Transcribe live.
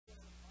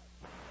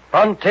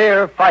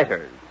Frontier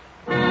Fighters.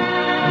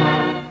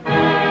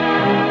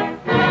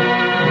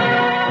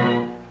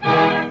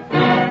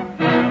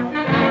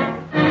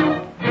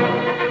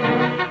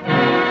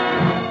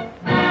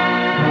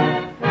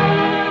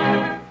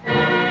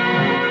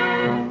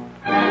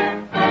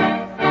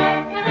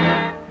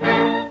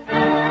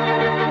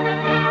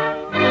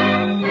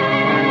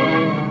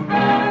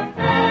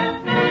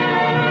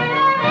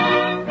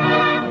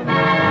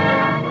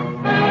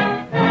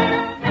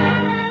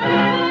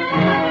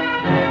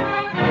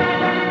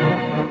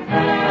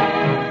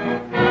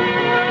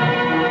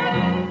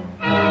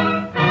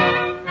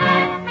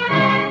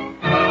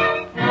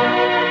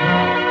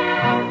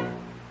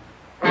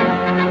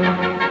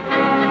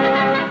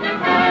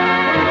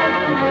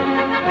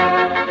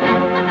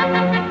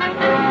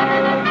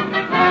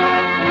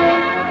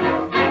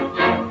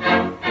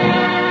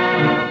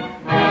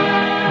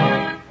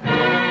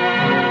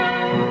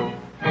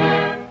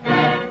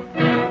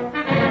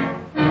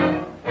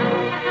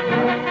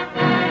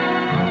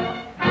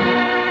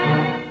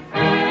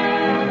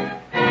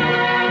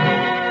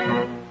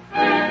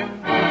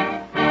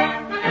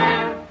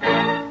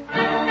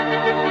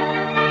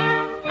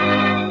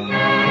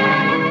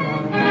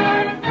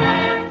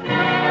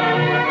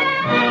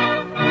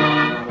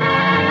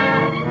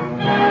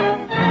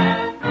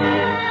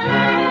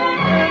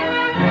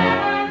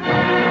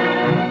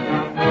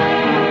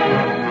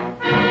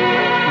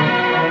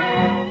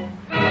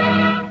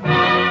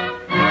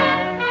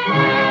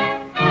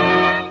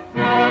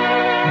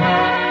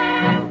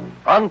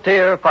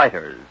 Frontier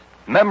Fighters.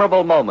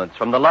 Memorable moments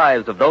from the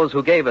lives of those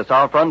who gave us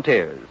our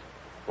frontiers.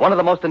 One of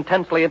the most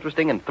intensely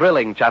interesting and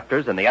thrilling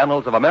chapters in the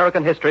annals of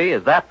American history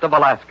is that of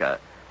Alaska,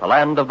 the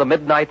land of the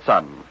midnight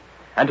sun.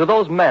 And to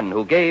those men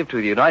who gave to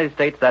the United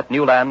States that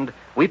new land,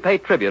 we pay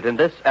tribute in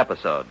this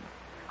episode.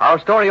 Our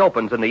story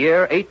opens in the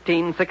year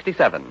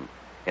 1867.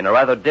 In a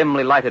rather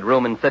dimly lighted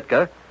room in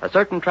Sitka, a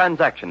certain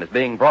transaction is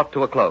being brought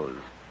to a close.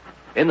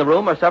 In the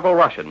room are several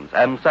Russians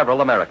and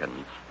several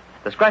Americans.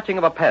 The scratching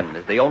of a pen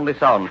is the only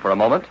sound for a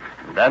moment,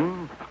 and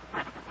then...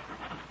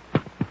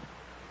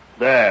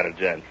 There,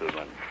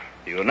 gentlemen.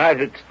 The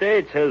United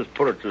States has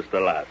purchased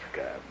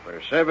Alaska. For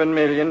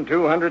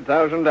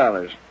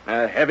 $7,200,000.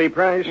 A heavy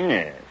price?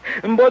 Yes.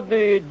 But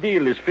the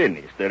deal is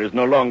finished. There is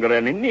no longer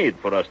any need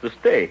for us to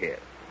stay here.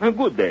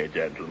 Good day,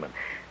 gentlemen.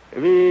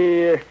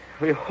 We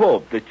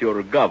hope that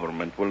your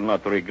government will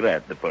not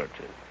regret the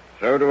purchase.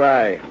 So do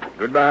I.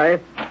 Goodbye.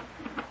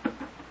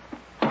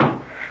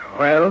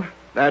 Well,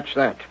 that's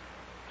that.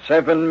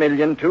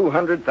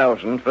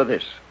 $7,200,000 for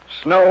this.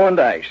 Snow and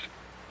ice.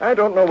 I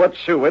don't know what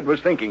Seward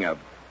was thinking of.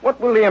 What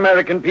will the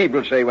American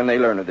people say when they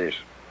learn of this?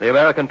 The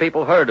American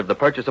people heard of the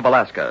purchase of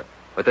Alaska.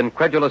 With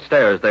incredulous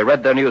stares, they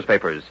read their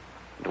newspapers.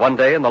 And one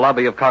day in the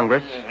lobby of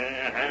Congress...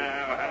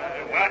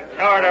 What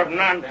sort of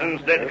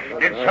nonsense did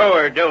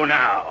Seward do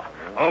now?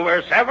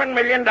 Over $7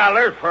 million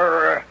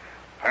for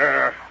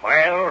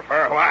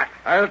what?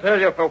 I'll tell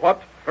you for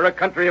what. For a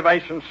country of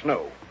ice and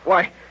snow.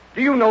 Why,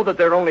 do you know that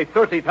there are only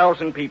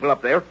 30,000 people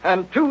up there,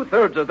 and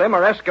 2/3 of them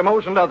are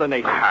Eskimos and other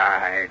nations?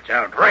 It's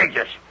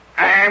outrageous.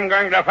 I'm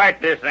going to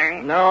fight this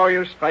thing. No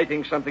use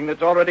fighting something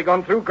that's already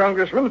gone through,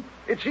 Congressman.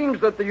 It seems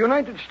that the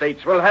United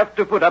States will have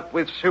to put up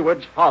with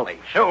Seward's folly.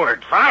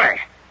 Seward's folly?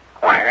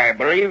 Why, I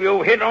believe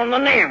you hit on the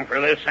name for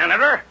this,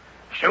 Senator.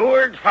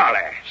 Seward's folly.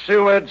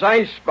 Seward's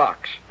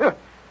icebox.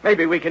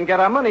 Maybe we can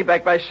get our money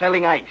back by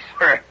selling ice.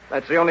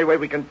 That's the only way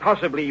we can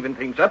possibly even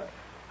things up.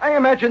 I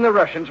imagine the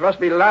Russians must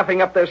be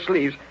laughing up their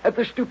sleeves at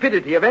the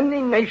stupidity of any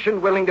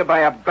nation willing to buy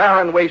a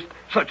barren waste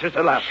such as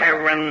Alaska.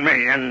 $7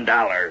 million.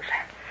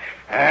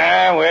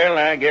 Well,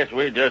 I guess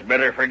we just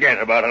better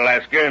forget about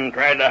Alaska and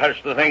try to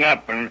hush the thing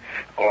up and...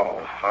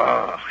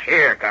 Oh,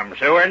 here comes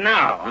Seward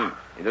now.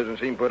 He doesn't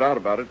seem put out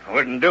about it.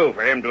 Wouldn't do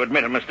for him to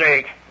admit a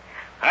mistake.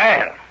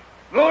 Well,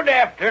 good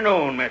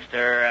afternoon,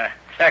 Mr.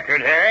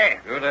 Secretary.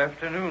 Good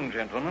afternoon,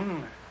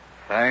 gentlemen.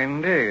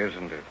 Fine day,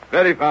 isn't it?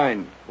 Very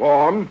fine.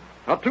 Warm.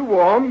 Not too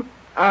warm,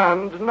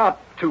 and not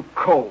too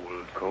cold.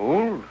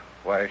 Cold?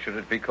 Why should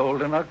it be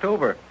cold in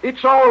October?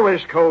 It's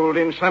always cold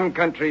in some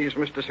countries,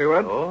 Mr.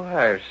 Seward. Oh,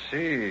 I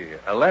see.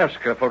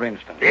 Alaska, for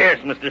instance. Yes,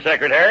 Mr.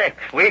 Secretary.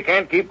 We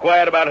can't keep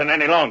quiet about it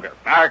any longer.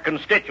 Our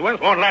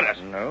constituents won't let us.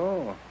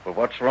 No. But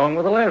what's wrong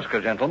with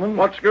Alaska, gentlemen?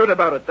 What's good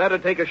about it?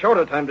 That'd take a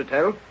shorter time to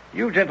tell.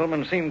 You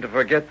gentlemen seem to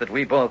forget that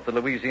we bought the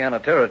Louisiana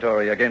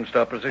Territory against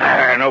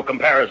opposition. No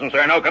comparison,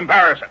 sir, no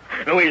comparison.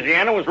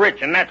 Louisiana was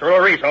rich in natural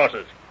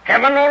resources.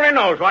 Heaven only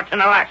knows what's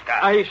in Alaska.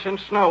 Ice and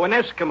snow and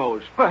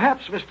Eskimos.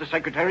 Perhaps, Mr.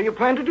 Secretary, you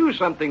plan to do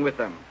something with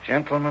them.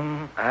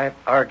 Gentlemen, I've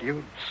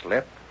argued,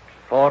 slept,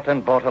 fought,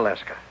 and bought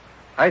Alaska.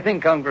 I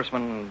think,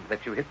 Congressman,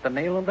 that you hit the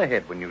nail on the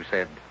head when you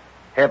said,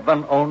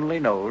 heaven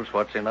only knows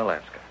what's in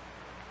Alaska.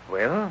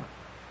 Well,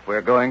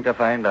 we're going to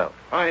find out.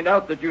 Find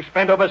out that you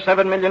spent over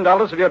 $7 million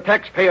of your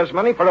taxpayers'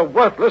 money for a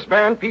worthless,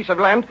 barren piece of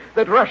land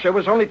that Russia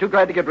was only too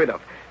glad to get rid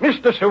of.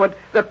 Mr. Seward,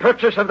 the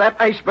purchase of that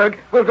iceberg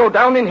will go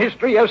down in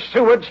history as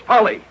Seward's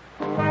folly.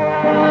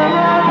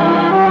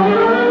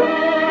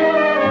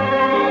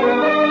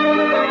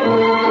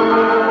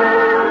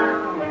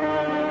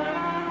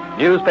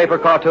 Newspaper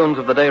cartoons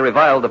of the day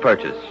reviled the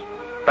purchase.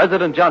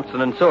 President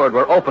Johnson and Seward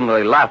were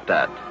openly laughed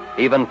at.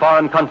 Even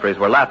foreign countries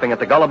were laughing at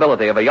the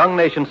gullibility of a young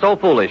nation so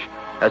foolish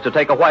as to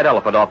take a white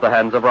elephant off the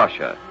hands of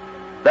Russia.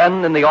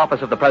 Then, in the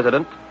office of the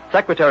President,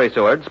 Secretary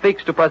Seward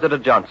speaks to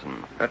President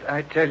Johnson. But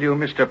I tell you,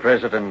 Mr.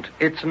 President,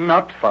 it's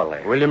not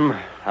folly. William,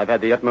 I've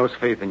had the utmost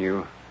faith in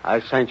you. I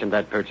sanctioned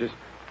that purchase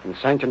and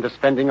sanctioned the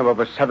spending of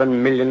over $7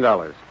 million.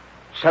 $7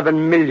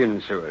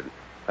 million, Seward.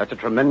 That's a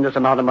tremendous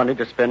amount of money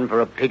to spend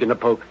for a pig in a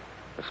poke,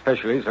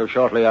 especially so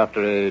shortly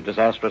after a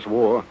disastrous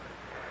war.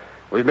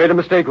 We've made a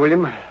mistake,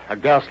 William, a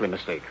ghastly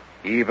mistake.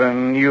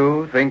 Even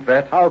you think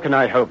that? How can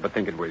I help but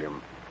think it,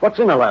 William? What's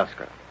in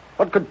Alaska?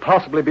 What could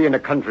possibly be in a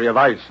country of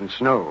ice and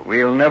snow?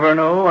 We'll never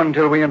know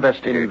until we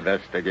investigate.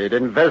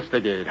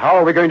 Investigate. How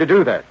are we going to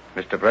do that?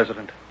 Mr.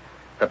 President,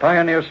 the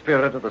pioneer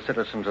spirit of the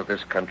citizens of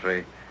this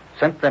country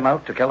sent them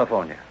out to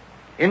California,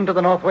 into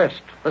the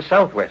Northwest, the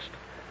Southwest.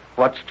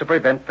 What's to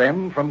prevent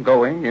them from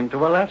going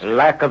into Alaska?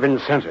 Lack of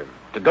incentive.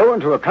 To go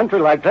into a country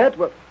like that,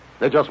 well,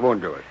 they just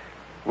won't do it.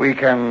 We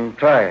can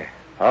try.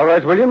 All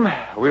right, William,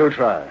 we'll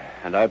try.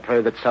 And I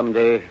pray that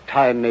someday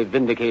time may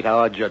vindicate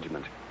our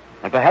judgment.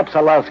 And perhaps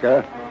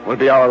Alaska will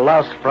be our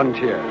last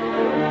frontier.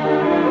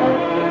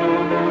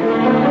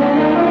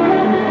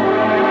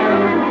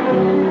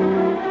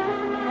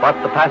 But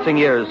the passing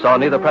years saw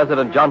neither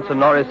President Johnson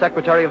nor his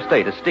Secretary of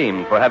State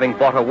esteemed for having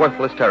bought a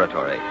worthless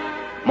territory.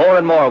 More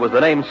and more was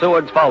the name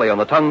Seward's Folly on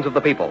the tongues of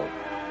the people.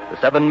 The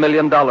 $7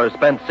 million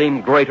spent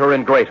seemed greater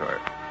and greater.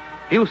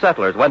 Few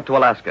settlers went to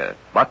Alaska,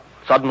 but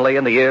suddenly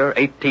in the year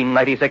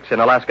 1896 in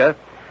Alaska,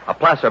 a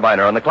placer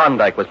miner on the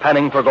Klondike was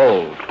panning for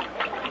gold.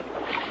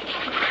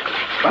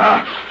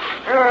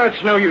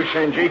 It's no use,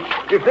 Angie.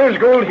 If there's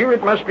gold here,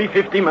 it must be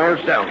 50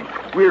 miles down.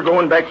 We're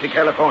going back to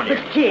California.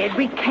 But, Jed,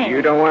 we can't.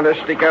 You don't want to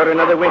stick out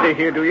another winter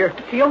here, do you?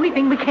 It's the only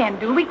thing we can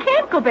do. We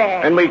can't go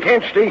back. And we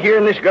can't stay here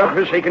in this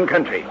godforsaken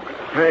country.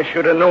 I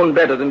should have known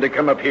better than to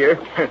come up here.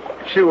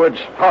 Seward's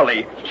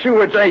Folly.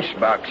 Seward's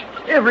icebox.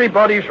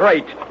 Everybody's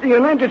right. The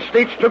United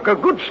States took a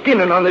good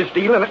skinning on this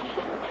deal, and...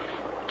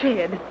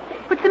 Jed,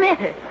 what's the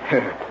matter?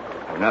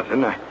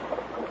 Nothing.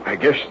 I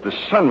guess the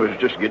sun was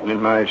just getting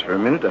in my eyes for a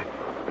minute.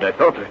 But I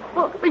thought...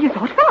 Well, you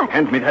thought what?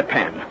 Hand me that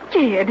pan.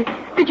 Jed,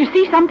 did you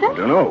see something? I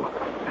don't know.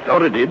 I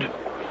thought I did.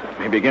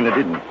 Maybe again I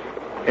didn't.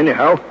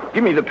 Anyhow,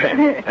 give me the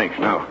pan. Thanks.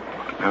 Now.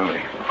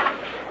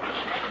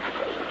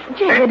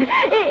 Jed,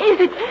 is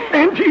it...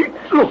 Auntie,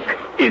 look.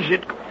 Is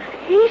it...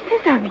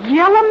 Pieces of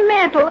yellow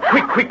metal.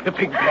 Quick, the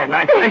pig pan.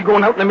 I'm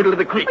going out in the middle of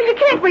the creek. Well, you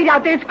can't wait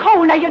out there. It's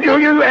cold. Now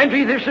You,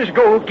 Auntie, this is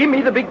gold. Give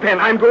me the big pan.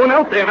 I'm going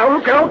out there. Now,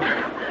 look out.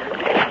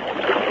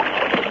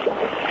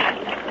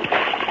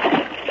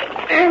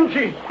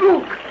 Angie,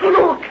 look.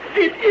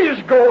 It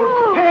is gold.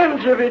 Oh.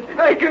 Hands of it.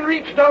 I can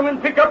reach down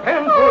and pick up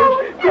handfuls.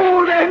 Oh.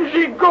 Gold,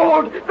 Angie,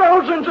 gold.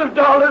 Thousands of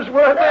dollars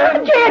worth.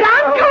 Angie. Jed,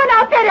 I'm going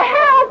out there to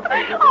help.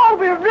 Oh,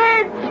 we're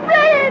reds.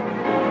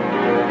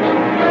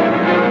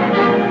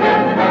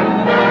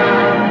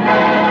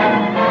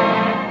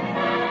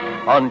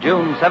 On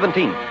June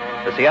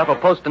 17th, the Seattle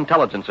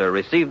Post-Intelligencer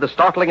received the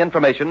startling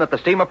information that the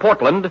steamer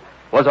Portland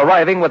was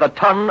arriving with a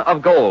ton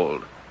of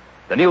gold.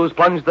 The news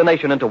plunged the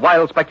nation into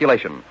wild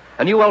speculation.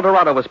 A new El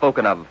Dorado was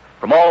spoken of.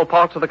 From all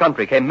parts of the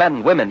country came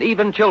men, women,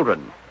 even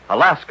children.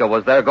 Alaska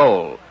was their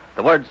goal.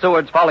 The words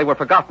Seward's Folly were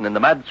forgotten in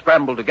the mad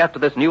scramble to get to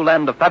this new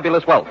land of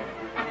fabulous wealth.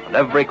 And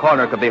every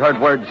corner could be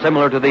heard words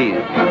similar to these.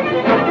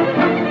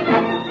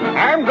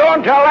 I'm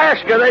going to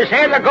Alaska. They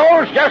say the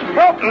gold's just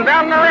floating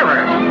down the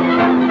river.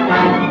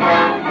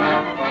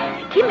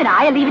 Tim and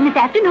I are leaving this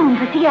afternoon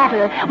for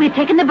Seattle. We're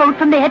taking the boat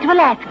from there to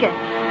Alaska.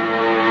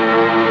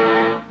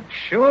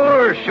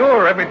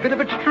 Sure. Every bit of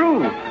it's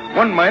true.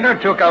 One miner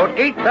took out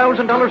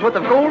 $8,000 worth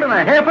of gold in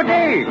a half a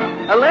day.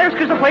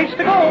 Alaska's the place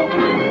to go.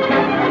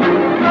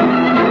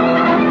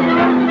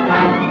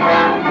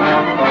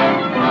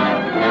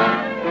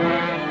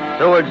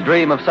 Seward's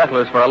dream of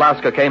settlers for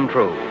Alaska came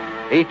true.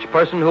 Each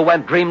person who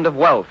went dreamed of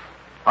wealth,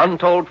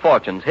 untold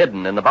fortunes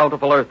hidden in the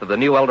bountiful earth of the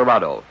new El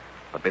Dorado.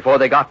 But before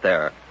they got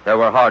there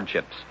were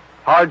hardships.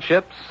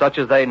 Hardships such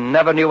as they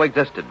never knew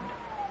existed.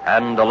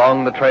 And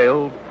along the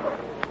trail...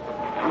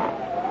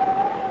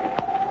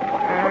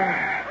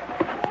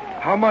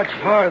 How much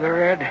farther,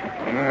 Ed?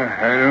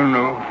 I don't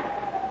know.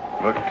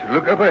 But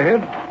look up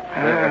ahead.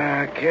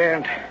 I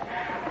can't.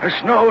 The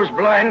snow's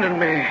blinding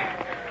me.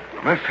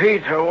 My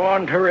feet are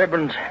worn to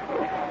ribbons.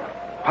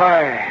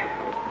 Why?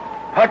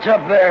 What's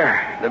up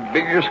there? The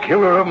biggest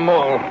killer of them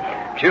all.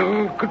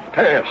 Chilcoot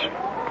Pass.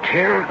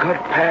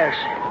 Chilcoot Pass.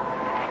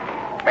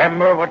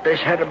 Remember what they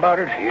said about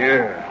it?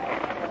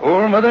 Yeah.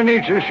 Old Mother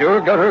Nature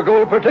sure got her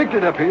gold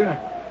protected up here.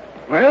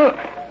 Well,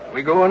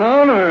 we going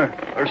on or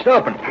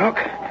stopping?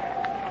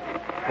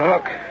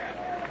 Look.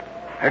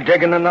 They're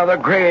digging another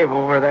grave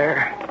over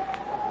there.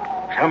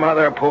 Some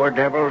other poor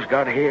devil's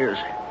got his.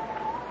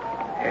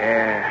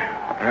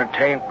 Yeah, and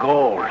it ain't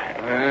gold.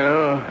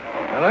 Well,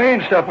 I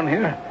ain't stopping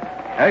here.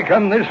 I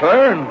come this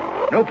far, and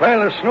no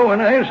pile of snow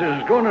and ice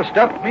is going to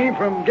stop me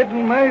from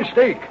getting my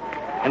steak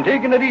and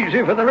taking it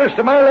easy for the rest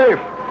of my life.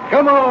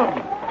 Come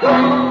on.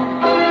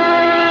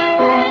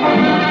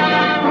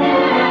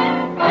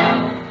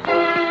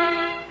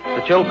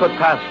 the Chilcoot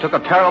Pass took a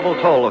terrible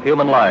toll of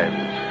human lives.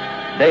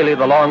 Daily,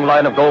 the long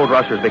line of gold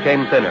rushers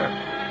became thinner.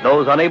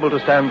 Those unable to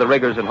stand the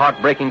rigors and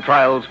heartbreaking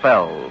trials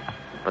fell.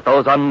 But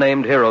those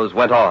unnamed heroes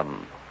went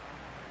on.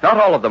 Not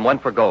all of them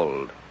went for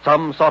gold.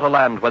 Some sought a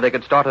land where they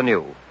could start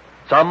anew.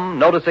 Some,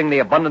 noticing the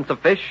abundance of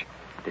fish,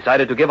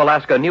 decided to give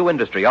Alaska a new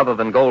industry other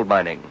than gold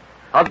mining.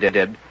 Others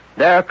did.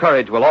 Their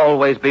courage will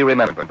always be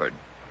remembered.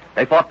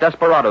 They fought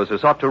desperados who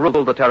sought to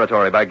rule the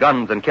territory by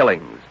guns and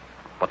killings.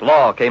 But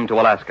law came to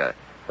Alaska.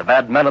 The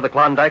bad men of the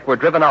Klondike were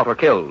driven out or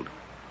killed.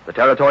 The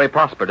territory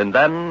prospered, and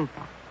then,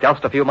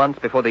 just a few months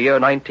before the year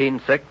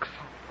 1906,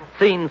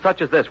 scenes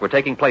such as this were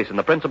taking place in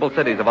the principal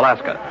cities of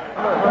Alaska.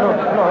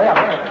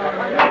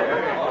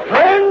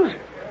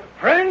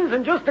 Friends,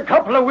 in just a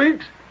couple of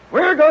weeks,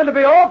 we're going to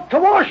be off to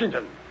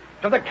Washington,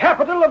 to the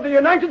capital of the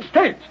United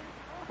States.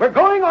 We're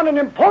going on an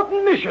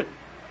important mission,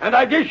 and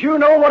I guess you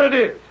know what it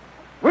is.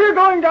 We're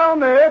going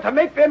down there to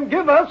make them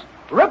give us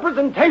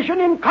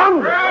representation in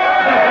Congress.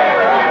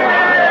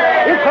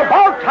 It's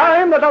about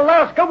time that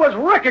Alaska was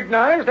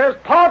recognized as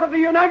part of the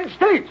United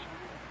States.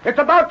 It's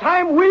about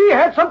time we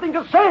had something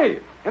to say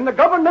in the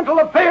governmental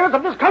affairs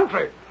of this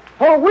country.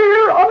 For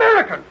we're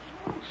Americans,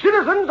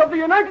 citizens of the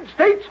United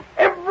States,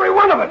 every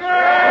one of us.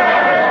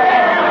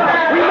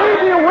 We may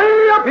be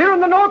way up here in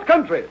the North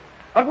Country,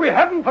 but we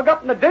haven't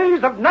forgotten the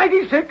days of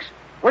 '96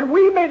 when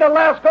we made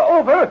Alaska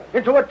over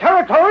into a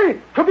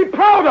territory to be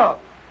proud of,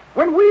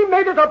 when we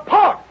made it a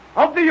part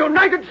of the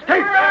United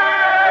States.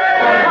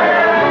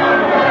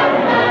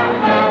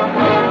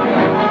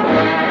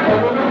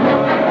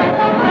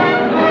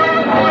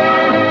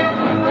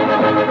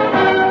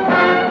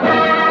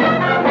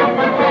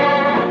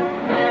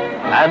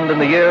 And in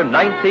the year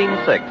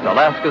 1906,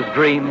 Alaska's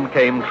dream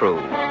came true.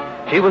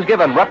 She was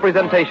given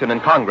representation in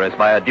Congress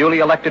by a duly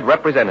elected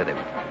representative.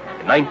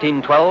 In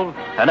 1912,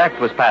 an act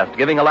was passed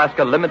giving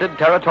Alaska limited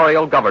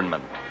territorial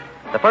government.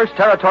 The first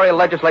territorial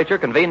legislature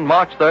convened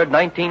March 3rd,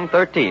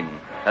 1913,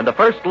 and the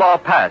first law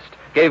passed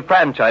gave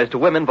franchise to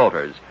women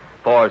voters.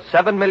 For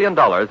 $7 million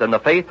and the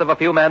faith of a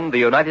few men, the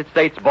United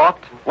States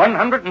bought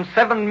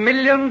 $107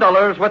 million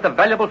worth of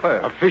valuable fur.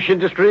 A fish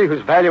industry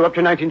whose value up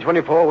to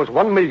 1924 was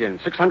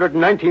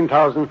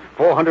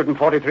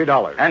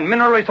 $1,619,443. And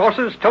mineral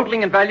resources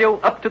totaling in value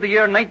up to the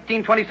year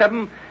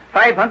 1927,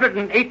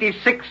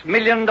 $586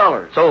 million.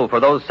 So, for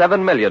those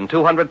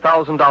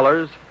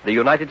 $7,200,000, the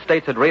United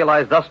States had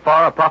realized thus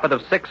far a profit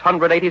of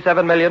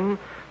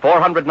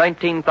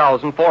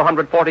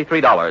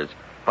 $687,419,443.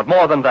 But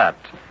more than that,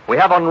 we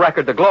have on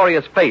record the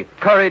glorious faith,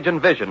 courage,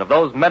 and vision of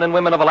those men and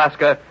women of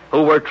Alaska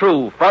who were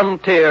true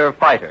frontier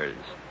fighters.